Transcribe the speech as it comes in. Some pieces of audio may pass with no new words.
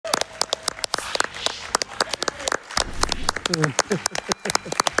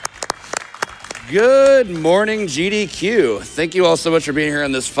Good morning, GDQ. Thank you all so much for being here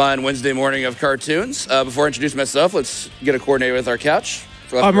on this fine Wednesday morning of cartoons. Before I introduce myself, let's get a coordinator with our couch.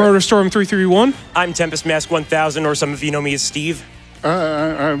 I'm Murder Storm 331. I'm Tempest Mask 1000, or some of you know me as Steve.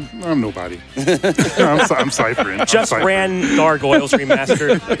 I'm nobody. I'm Cypherin. Just ran Gargoyles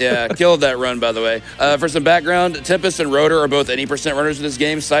Remastered. Yeah, killed that run, by the way. For some background, Tempest and Rotor are both 80% runners in this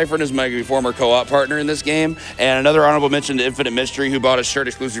game. Cypherin is my former co-op partner in this game. And another honorable mention to Infinite Mystery, who bought a shirt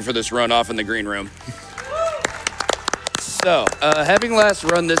exclusive for this run off in the green room. So, having last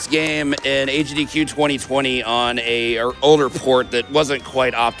run this game in HDQ 2020 on a older port that wasn't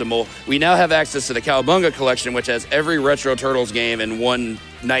quite optimal, we now have access to the Cowabunga collection, which has every Retro Turtles game in one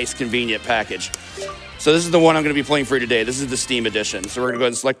nice, convenient package. So this is the one I'm going to be playing for you today. This is the Steam edition. So we're going to go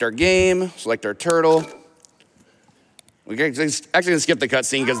ahead and select our game, select our turtle. We're actually going to skip the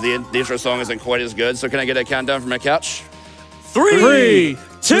cutscene because the intro song isn't quite as good. So can I get a countdown from my couch? 3,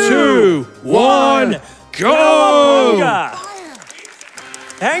 2, 1... Go!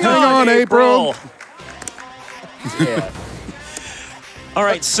 Hang on, April. Yeah. All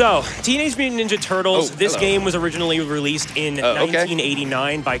right, so Teenage Mutant Ninja Turtles. This game was originally released in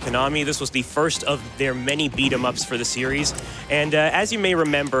 1989 by Konami. This was the first of their many beat-em-ups for the series. And as you may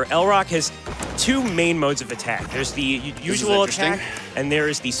remember, LRock has two main modes of attack. There's the usual attack, and there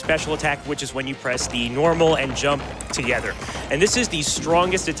is the special attack, which is when you press the normal and jump together. And this is the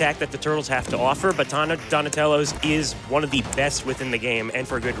strongest attack that the Turtles have to offer, but Donatello's is one of the best within the game, and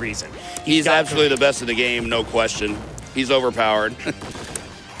for good reason. He's absolutely the best in the game, no question. He's overpowered.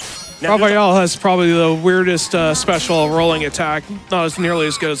 Raphael has probably the weirdest special rolling attack. Not as nearly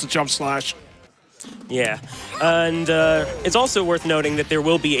as good as the jump slash. Yeah, and it's also worth noting that there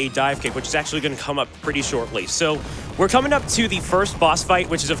will be a dive kick, which is actually going to come up pretty shortly. So we're coming up to the first boss fight,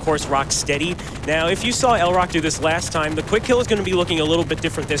 which is, of course, Rocksteady. Now, if you saw LRock do this last time, the quick kill is going to be looking a little bit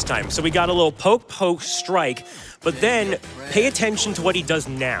different this time. So we got a little poke, poke, strike, but then pay attention to what he does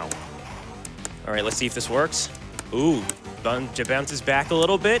now. All right, let's see if this works. Ooh, bounces back a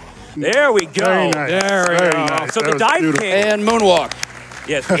little bit. There we go. Very nice. There we go. Nice. So the dive kick. And moonwalk.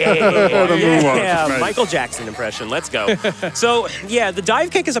 Yes. Yeah, nice. Michael Jackson impression. Let's go. So, yeah, the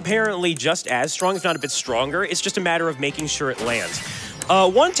dive kick is apparently just as strong, if not a bit stronger. It's just a matter of making sure it lands.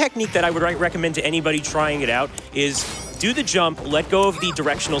 One technique that I would recommend to anybody trying it out is do the jump, let go of the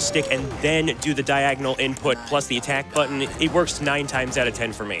directional stick, and then do the diagonal input plus the attack button. It works 9 times out of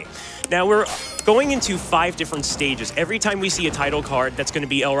 10 for me. Now, we're going into 5 different stages. Every time we see a title card, that's going to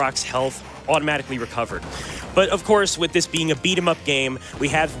be LRock's health automatically recovered. But of course, with this being a beat-em-up game, we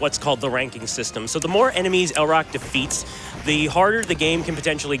have what's called the ranking system. So the more enemies LRock defeats, the harder the game can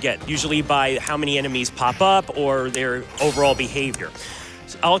potentially get, usually by how many enemies pop up or their overall behavior.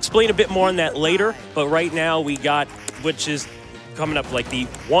 So I'll explain a bit more on that later, but right now we got, which is coming up like the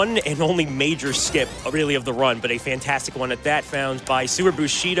one and only major skip, really, of the run, but a fantastic one at that, found by Sewer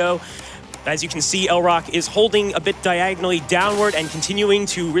Bushido. As you can see, LRock is holding a bit diagonally downward and continuing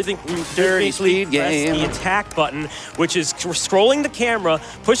to rhythmically press the attack button, which is scrolling the camera,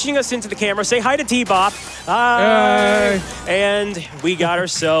 pushing us into the camera. Say hi to T-Bop. Hi. And we got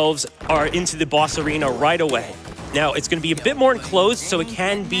ourselves into the boss arena right away. Now, it's going to be a bit more enclosed, so it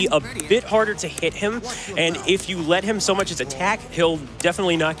can be a bit harder to hit him. And if you let him so much as attack, he'll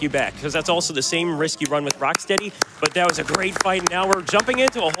definitely knock you back, because that's also the same risk you run with Rocksteady. But that was a great fight, and now we're jumping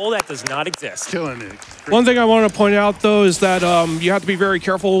into a hole that does not exist. Killing it. One thing I want to point out, though, is that you have to be very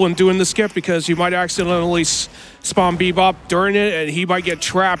careful when doing the skip, because you might accidentally spawn Bebop during it, and he might get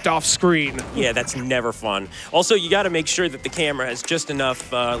trapped off screen. Yeah, that's never fun. Also, you got to make sure that the camera has just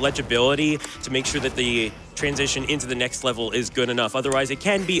enough legibility to make sure that the transition into the next level is good enough. Otherwise, it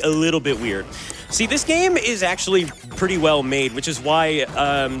can be a little bit weird. See, this game is actually pretty well made, which is why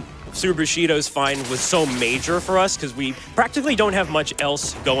Sewer Bushido's find was so major for us, because we practically don't have much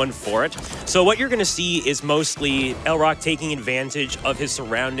else going for it. So what you're going to see is mostly LRock taking advantage of his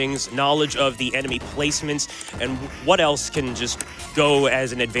surroundings, knowledge of the enemy placements, and what else can just go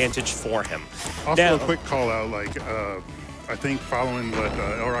as an advantage for him. Also, now, a quick call out, like, I think following what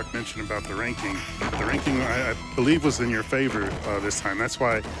LRock mentioned about the ranking I believe was in your favor this time. That's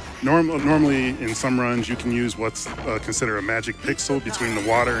why normally in some runs you can use what's considered a magic pixel between the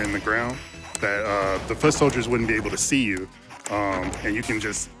water and the ground, that the foot soldiers wouldn't be able to see you, and you can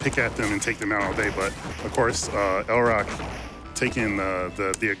just pick at them and take them out all day. But of course, LRock taking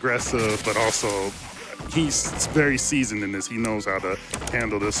the aggressive, but also he's very seasoned in this. He knows how to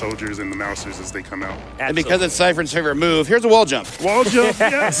handle the soldiers and the mousers as they come out. Absolutely. And because it's Cypherin's favorite move, here's a wall jump. Wall jump,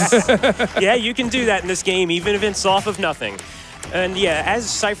 yes! Yeah, you can do that in this game, even if it's off of nothing. And yeah, as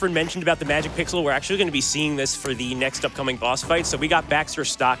Cypherin mentioned about the Magic Pixel, we're actually going to be seeing this for the next upcoming boss fight. So we got Baxter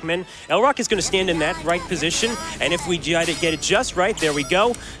Stockman. LRock is going to stand in that right position, and if we get it just right, there we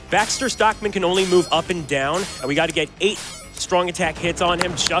go. Baxter Stockman can only move up and down, and we got to get 8 strong attack hits on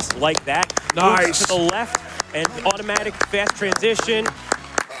him just like that. Nice. Moves to the left, and automatic fast transition.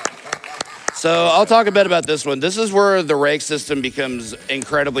 So I'll talk a bit about this one. This is where the rank system becomes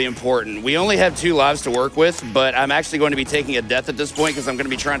incredibly important. We only have 2 lives to work with, but I'm actually going to be taking a death at this point because I'm going to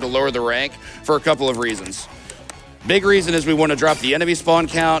be trying to lower the rank for a couple of reasons. Big reason is we want to drop the enemy spawn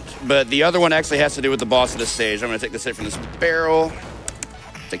count, but the other one actually has to do with the boss of this stage. I'm going to take this hit from this barrel,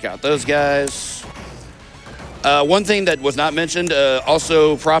 take out those guys. One thing that was not mentioned,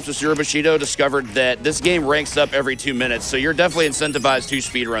 also props to Zero Bushido, discovered that this game ranks up every 2 minutes, so you're definitely incentivized to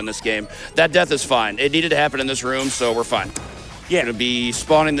speedrun this game. That death is fine. It needed to happen in this room, so we're fine. Yeah. Gonna be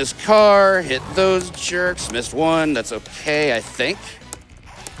spawning this car, hit those jerks, missed one, that's okay, I think.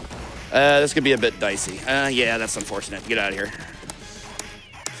 This could be a bit dicey. Yeah, that's unfortunate. Get out of here.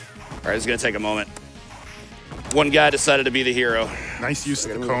 All right, it's gonna take a moment. One guy decided to be the hero. Nice use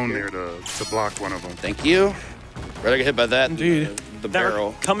of the cone there to block one of them. Thank you. Rather get hit by that Indeed. than the Now we're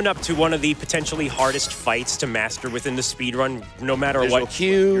barrel. coming up to one of the potentially hardest fights to master within the speedrun, no matter Visual what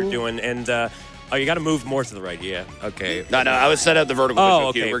cue. you're doing. And oh, you got to move more to the right. Yeah. Okay. No, I was set up the vertical Oh, visual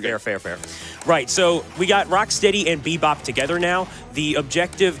okay. cue. We're good. Fair. Right. So we got Rocksteady and Bebop together now. The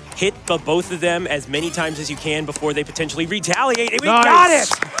objective: hit both of them as many times as you can before they potentially retaliate. And we got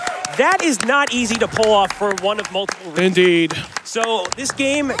Nice. it. That is not easy to pull off for one of multiple reasons. Indeed. So this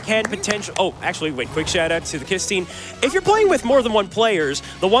game can potentially... Oh, actually, wait, quick shout out to the Kiss team. If you're playing with more than 1 players,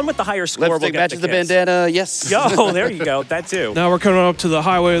 the one with the higher score will Lipstick get matches the kiss. bandana, yes. Yo, there you go, that too. Now we're coming up to the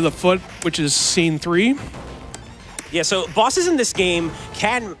Highway of the Foot, which is scene 3. Yeah, so bosses in this game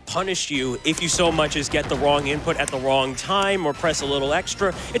can punish you if you so much as get the wrong input at the wrong time or press a little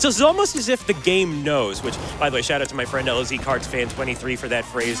extra. It's almost as if the game knows, which, by the way, shout out to my friend LZ Cards Fan 23 for that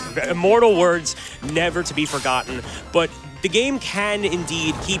phrase. Immortal words, never to be forgotten. But the game can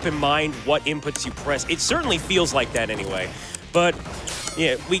indeed keep in mind what inputs you press. It certainly feels like that anyway. But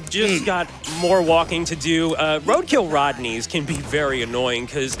yeah, we just got more walking to do. Roadkill Rodneys can be very annoying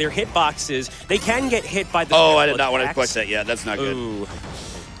because their hitboxes, they can get hit by the... Oh, I did not want to click that yet. That's not good. Ooh.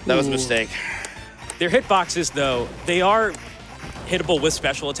 That was a mistake. Their hitboxes, though, they are hittable with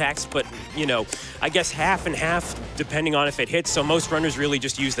special attacks, but, you know, I guess half and half depending on if it hits. So most runners really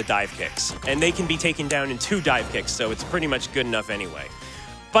just use the dive kicks. And they can be taken down in 2 dive kicks, so it's pretty much good enough anyway.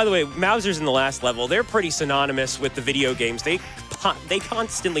 By the way, Mausers in the last level, they're pretty synonymous with the video games. They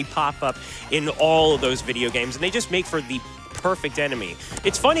constantly pop up in all of those video games, and they just make for the perfect enemy.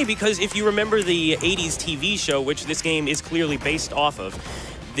 It's funny because if you remember the 80s TV show, which this game is clearly based off of,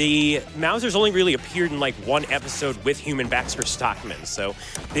 the Mausers only really appeared in like 1 episode with human Baxter Stockman. So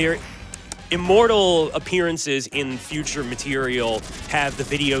their immortal appearances in future material have the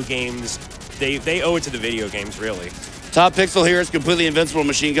video games, they owe it to the video games, really. Top Pixel here is completely invincible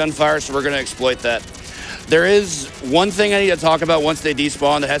machine gun fire, so we're going to exploit that. There is one thing I need to talk about once they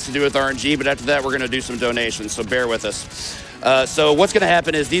despawn that has to do with RNG, but after that we're going to do some donations, so bear with us. So what's going to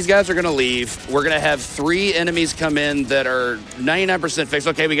happen is these guys are going to leave. We're going to have 3 enemies come in that are 99% fixed.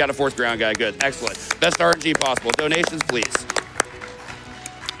 Okay, we got a 4th ground guy. Good. Excellent. Best RNG possible. Donations, please.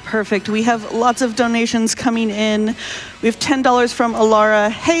 Perfect. We have lots of donations coming in. We have $10 from Alara.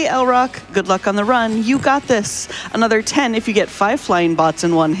 Hey, LRock, good luck on the run. You got this. Another 10 if you get 5 flying bots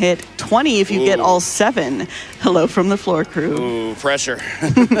in 1 hit. 20 if you get all 7. Hello from the floor crew. Ooh, pressure.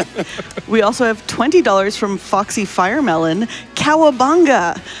 We also have $20 from Foxy Firemelon.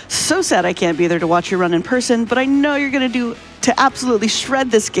 Cowabunga. So sad I can't be there to watch you run in person, but I know you're going to absolutely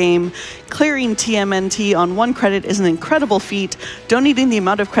shred this game. Clearing TMNT on 1 credit is an incredible feat, donating the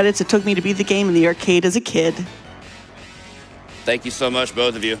amount of credits it took me to beat the game in the arcade as a kid. Thank you so much,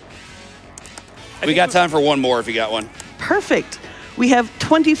 both of you. We got time for one more if you got one. Perfect. We have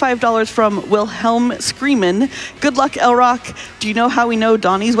 $25 from Wilhelm Screamin'. Good luck, LRock. Do you know how we know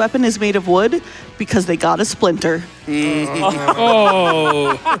Donnie's weapon is made of wood? Because they got a splinter.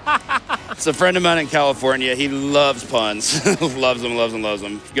 Oh. It's a friend of mine in California. He loves puns. Loves them.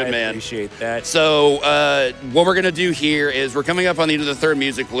 Good man. I appreciate that. So what we're going to do here is we're coming up on the end of the 3rd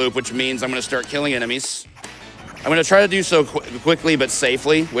music loop, which means I'm going to start killing enemies. I'm going to try to do so quickly but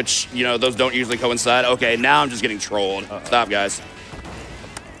safely, which, you know, those don't usually coincide. Okay, now I'm just getting trolled. Stop, guys.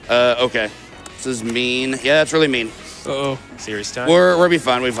 Okay. This is mean. Yeah, that's really mean. Uh-oh. Serious time? We'll be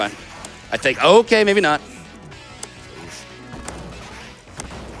fine. We'll be fine. I think. Okay, maybe not.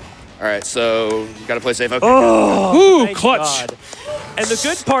 All right, so got to play safe. Okay. Ooh, Thank clutch. God. And the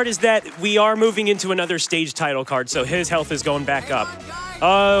good part is that we are moving into another stage title card, so his health is going back up.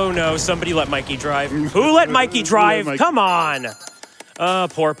 Oh no, somebody let Mikey drive. Who let Mikey drive? Come on.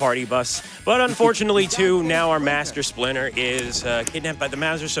 Poor party bus. But unfortunately, too, now our Master Splinter is kidnapped by the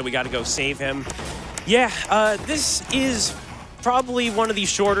Master, so we got to go save him. Yeah, this is probably one of these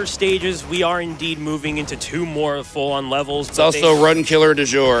shorter stages. We are indeed moving into 2 more full-on levels. It's also run killer du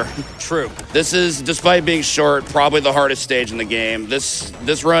jour. True. This is, despite being short, probably the hardest stage in the game. This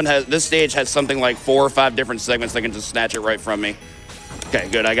stage has something like 4 or 5 different segments that can just snatch it right from me. Okay,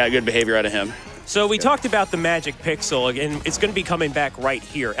 good. I got good behavior out of him. So we talked about the magic pixel, and it's going to be coming back right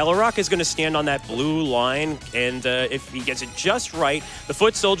here. LRock is going to stand on that blue line, and if he gets it just right, the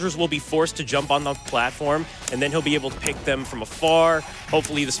foot soldiers will be forced to jump on the platform, and then he'll be able to pick them from afar.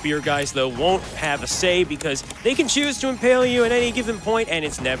 Hopefully the spear guys, though, won't have a say because they can choose to impale you at any given point, and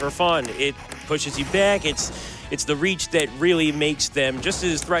it's never fun. It pushes you back. It's the reach that really makes them just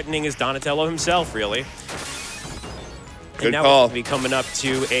as threatening as Donatello himself, really. Good and now call. we'll be coming up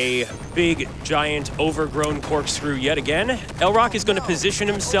to a big, giant, overgrown corkscrew yet again. LRock is going to position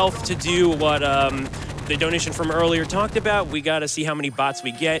himself to do what the donation from earlier talked about. We got to see how many bots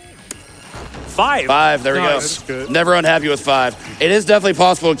we get. 5. 5, there we Nice. go. Never unhappy with 5. It is definitely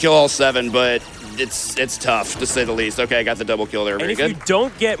possible to kill all 7, but it's tough, to say the least. Okay, I got the double kill there. Very good. And if you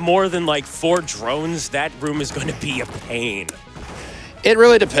don't get more than like 4 drones, that room is going to be a pain. It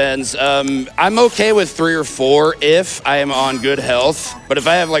really depends. I'm okay with 3 or 4 if I am on good health, but if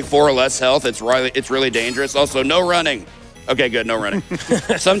I have like 4 or less health, it's really dangerous. Also, no running. Okay, good, no running.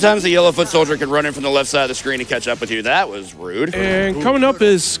 Sometimes the yellow foot soldier can run in from the left side of the screen and catch up with you. That was rude. And coming up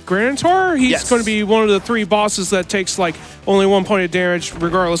is Granitor. He's Yes. going to be one of the 3 bosses that takes like only 1 point of damage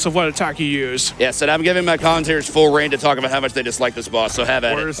regardless of what attack you use. Yes, and I'm giving my commentators full reign to talk about how much they dislike this boss, so have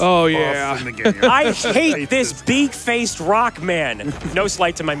at it. Worst Oh, boss yeah. in the game. I hate this beak-faced rock man. No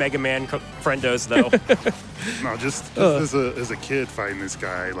slight to my Mega Man friendos, though. No, just as a kid fighting this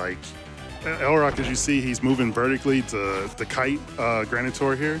guy, like LRock, as you see, he's moving vertically to kite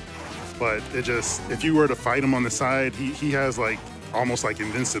Granitor here. But it just, if you were to fight him on the side, he has like almost like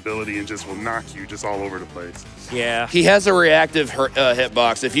invincibility and just will knock you just all over the place. Yeah. He has a reactive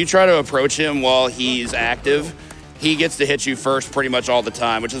hitbox. If you try to approach him while he's active, he gets to hit you first pretty much all the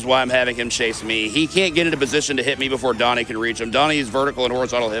time, which is why I'm having him chase me. He can't get into position to hit me before Donnie can reach him. Donnie's vertical and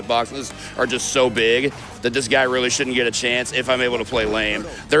horizontal hitboxes are just so big that this guy really shouldn't get a chance if I'm able to play lame.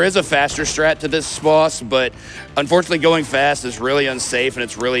 There is a faster strat to this boss, but unfortunately going fast is really unsafe and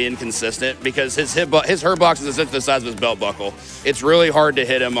it's really inconsistent because his hurtbox is essentially the size of his belt buckle. It's really hard to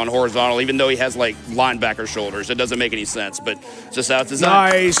hit him on horizontal, even though he has like linebacker shoulders. It doesn't make any sense, but it's just how it's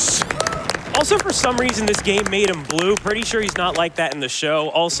designed. Nice. Also, for some reason, this game made him blue. Pretty sure he's not like that in the show.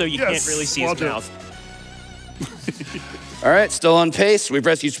 Also, you can't really see his mouth. All right, still on pace. We've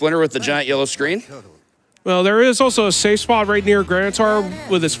rescued Splinter with the giant yellow screen. Well, there is also a safe spot right near Granitor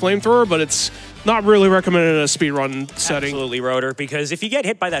with his flamethrower, but it's not really recommended in a speedrun setting. Absolutely, Rotor, because if you get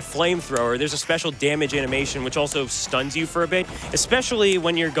hit by that flamethrower, there's a special damage animation which also stuns you for a bit, especially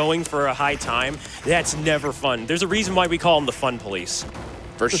when you're going for a high time. That's never fun. There's a reason why we call them the fun police.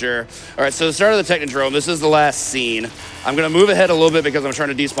 For sure. All right, so the start of the Technodrome, this is the last scene. I'm going to move ahead a little bit because I'm trying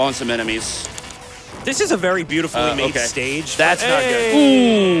to despawn some enemies. This is a very beautifully made okay. stage. That's not good.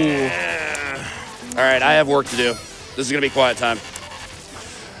 Ooh. All right, I have work to do. This is going to be quiet time.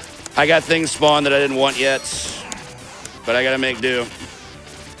 I got things spawned that I didn't want yet, but I got to make do.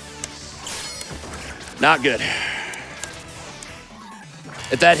 Not good.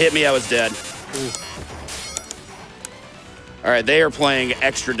 If that hit me, I was dead. Ooh. All right, they are playing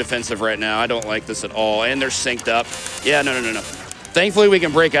extra defensive right now. I don't like this at all, and they're synced up. Yeah, no. Thankfully, we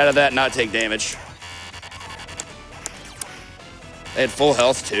can break out of that and not take damage. They had full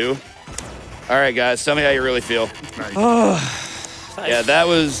health, too. All right, guys, tell me how you really feel. Nice. Yeah, that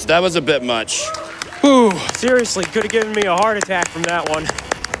was a bit much. Ooh. Seriously, could have given me a heart attack from that one.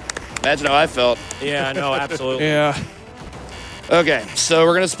 Imagine how I felt. Yeah, no, absolutely. Yeah. Okay, so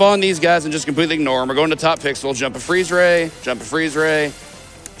we're going to spawn these guys and just completely ignore them. We're going to top pixel, jump a freeze ray, jump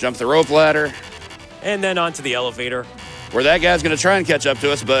the rope ladder. And then onto the elevator. Where that guy's going to try and catch up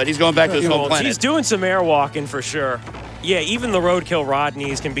to us, but he's going back to his home planet. He's doing some air walking for sure. Yeah, even the roadkill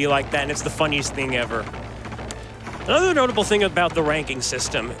Rodneys can be like that, and it's the funniest thing ever. Another notable thing about the ranking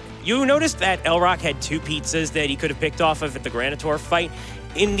system, you noticed that LRock had 2 pizzas that he could have picked off of at the Granitor fight.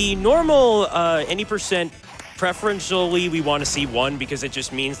 In the normal any percent, preferentially, we want to see 1 because it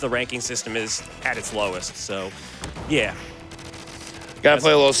just means the ranking system is at its lowest. So, yeah. Gotta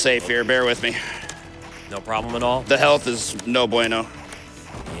play a little safe here. Bear with me. No problem at all. The health is no bueno.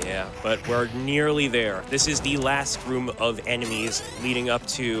 Yeah, but we're nearly there. This is the last room of enemies leading up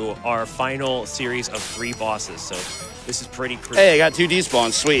to our final series of 3 bosses, so this is pretty crucial. Hey, I got 2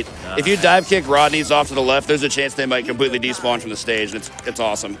 despawns, sweet. Nice. If you dive kick Rodney's off to the left, there's a chance they might completely despawn from the stage, and it's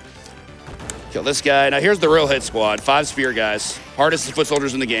awesome. Kill this guy. Now here's the real hit squad, 5 spear guys. Hardest foot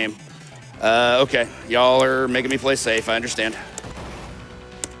soldiers in the game. Okay, y'all are making me play safe, I understand.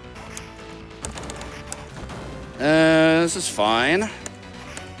 This is fine.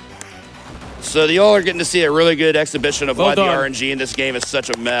 So y'all are getting to see a really good exhibition of why the RNG in this game is such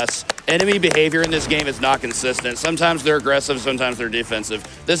a mess. Enemy behavior in this game is not consistent. Sometimes they're aggressive, sometimes they're defensive.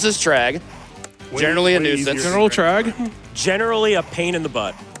 This is Trag, generally a nuisance. General Trag. Generally a pain in the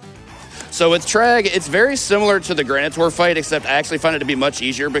butt. So with Trag, it's very similar to the Granitor fight, except I actually find it to be much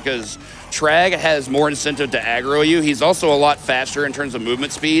easier because Trag has more incentive to aggro you. He's also a lot faster in terms of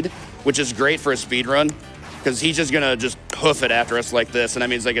movement speed, which is great for a speed run, because he's just gonna just hoof it after us like this, and that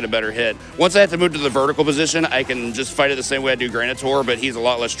means I get a better hit. Once I have to move to the vertical position, I can just fight it the same way I do Granitor, but he's a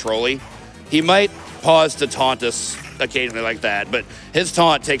lot less trolly. He might pause to taunt us occasionally like that, but his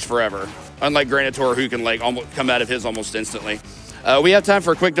taunt takes forever, unlike Granitor, who can like almost come out of his almost instantly. We have time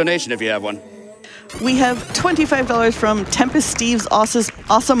for a quick donation if you have one. We have $25 from Tempest Steve's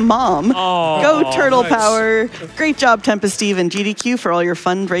awesome mom. Oh, Go Turtle nice. Power. Great job, Tempest Steve and GDQ, for all your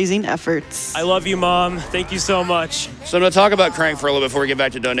fundraising efforts. I love you, Mom. Thank you so much. So I'm going to talk about Crank for a little bit before we get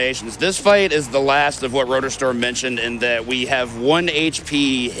back to donations. This fight is the last of what Rotorstorm mentioned in that we have 1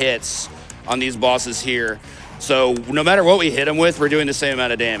 HP hits on these bosses here. So no matter what we hit him with, we're doing the same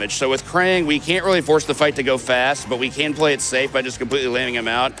amount of damage. So with Krang, we can't really force the fight to go fast, but we can play it safe by just completely lamming him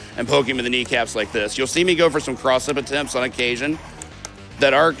out and poking him in the kneecaps like this. You'll see me go for some cross-up attempts on occasion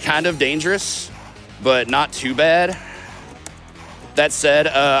that are kind of dangerous, but not too bad. That said,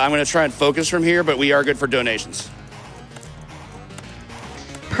 I'm going to try and focus from here, but we are good for donations.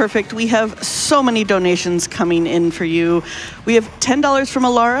 Perfect. We have so many donations coming in for you. We have $10 from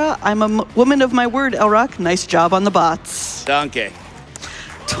Alara. I'm a woman of my word, LRock. Nice job on the bots. Danke.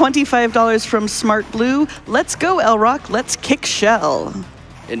 $25 from Smart Blue. Let's go, LRock. Let's kick shell.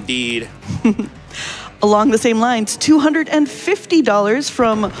 Indeed. Along the same lines, $250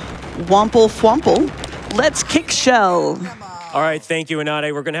 from Womple Fwomple. Let's kick shell. All right, thank you,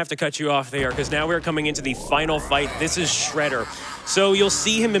 Anade. We're going to have to cut you off there because now we're coming into the final fight. This is Shredder. So you'll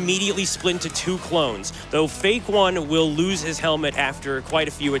see him immediately split into 2 clones, though Fake One will lose his helmet after quite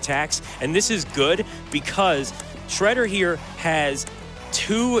a few attacks. And this is good because Shredder here has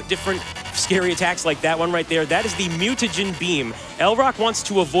 2 different scary attacks like that one right there. That is the Mutagen Beam. LRock wants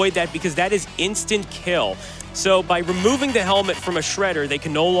to avoid that because that is instant kill. So by removing the helmet from a Shredder, they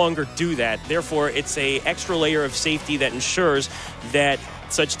can no longer do that. Therefore, it's an extra layer of safety that ensures that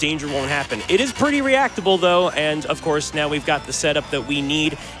such danger won't happen. It is pretty reactable, though, and of course, now we've got the setup that we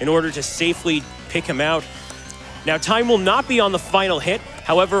need in order to safely pick him out. Now, time will not be on the final hit.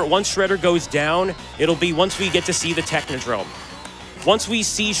 However, once Shredder goes down, it'll be once we get to see the Technodrome. Once we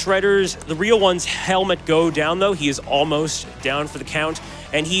see Shredder's, the real one's helmet go down, though, he is almost down for the count.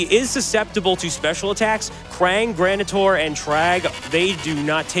 And he is susceptible to special attacks. Krang, Granitor, and Trag, they do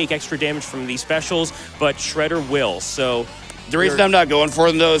not take extra damage from these specials, but Shredder will, so... The reason I'm not going for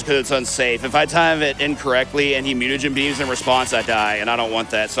them, though, is because it's unsafe. If I time it incorrectly and he mutagen beams in response, I die, and I don't want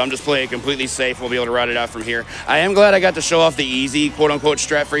that. So I'm just playing it completely safe. We'll be able to ride it out from here. I am glad I got to show off the easy, quote-unquote,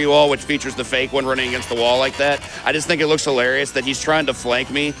 strat for you all, which features the fake one running against the wall like that. I just think it looks hilarious that he's trying to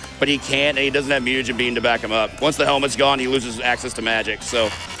flank me, but he can't, and he doesn't have mutagen beam to back him up. Once the helmet's gone, he loses access to magic. So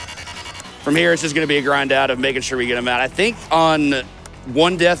from here, it's just going to be a grind out of making sure we get him out. I think on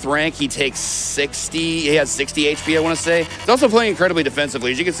 1 death rank, he takes 60. He has 60 HP, I want to say. He's also playing incredibly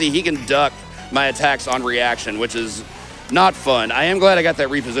defensively. As you can see, he can duck my attacks on reaction, which is not fun. I am glad I got that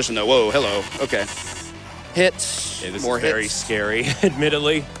reposition, though. Whoa, hello. Okay. Hits. Yeah, this more is very hits. scary,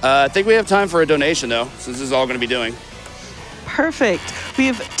 admittedly. I think we have time for a donation, though, since this is all going to be doing. Perfect. We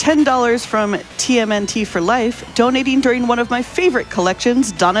have $10 from TMNT for Life, donating during one of my favorite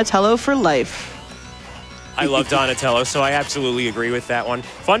collections, Donatello for Life. I love Donatello, so I absolutely agree with that one.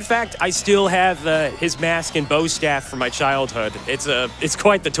 Fun fact, I still have his mask and bow staff from my childhood. It's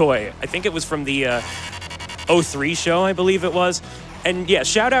quite the toy. I think it was from the 03 show, I believe it was. And yeah,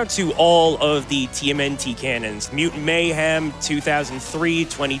 shout out to all of the TMNT cannons. Mutant Mayhem, 2003,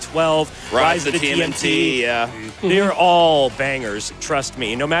 2012, Rise of the TMNT, yeah. They're all bangers, trust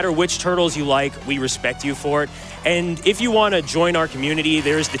me. No matter which turtles you like, we respect you for it. And if you want to join our community,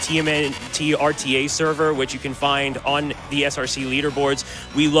 there's the TMNT RTA server, which you can find on the SRC leaderboards.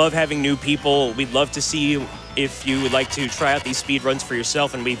 We love having new people. We'd love to see if you would like to try out these speedruns for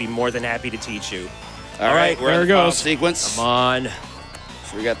yourself, and we'd be more than happy to teach you. All right, we're there in it the final goes. sequence. Come on.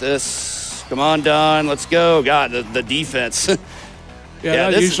 So we got this. Come on, Don. Let's go. God, the defense. Yeah,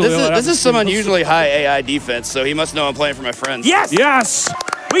 this is some unusually high AI defense, so he must know I'm playing for my friends. Yes! Yes!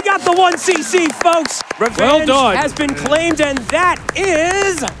 We got the 1cc, folks. Revenge Well done. has been claimed, and that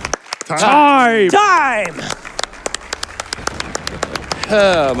is Time! time.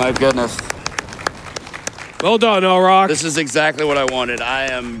 Oh, my goodness. Well done, LRock. This is exactly what I wanted.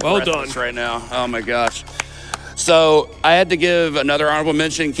 I am Well breathless done. right now. Oh, my gosh. So I had to give another honorable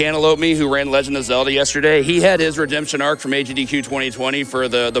mention, Cantaloupe Me, who ran Legend of Zelda yesterday. He had his redemption arc from AGDQ 2020 for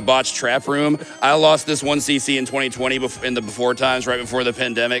the botched trap room. I lost this 1cc in 2020 in the before times, right before the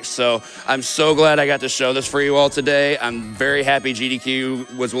pandemic. So I'm so glad I got to show this for you all today. I'm very happy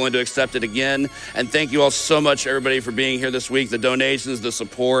GDQ was willing to accept it again. And thank you all so much, everybody, for being here this week. The donations, the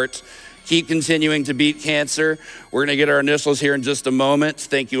support. Keep continuing to beat cancer. We're going to get our initials here in just a moment.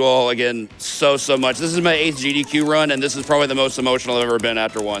 Thank you all again so much. This is my 8th GDQ run, and this is probably the most emotional I've ever been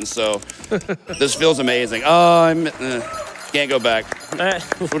after one. So this feels amazing. Oh, can't go back. I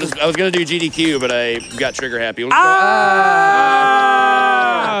was going to do GDQ, but I got trigger happy. All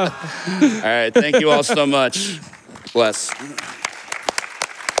right, thank you all so much. Bless.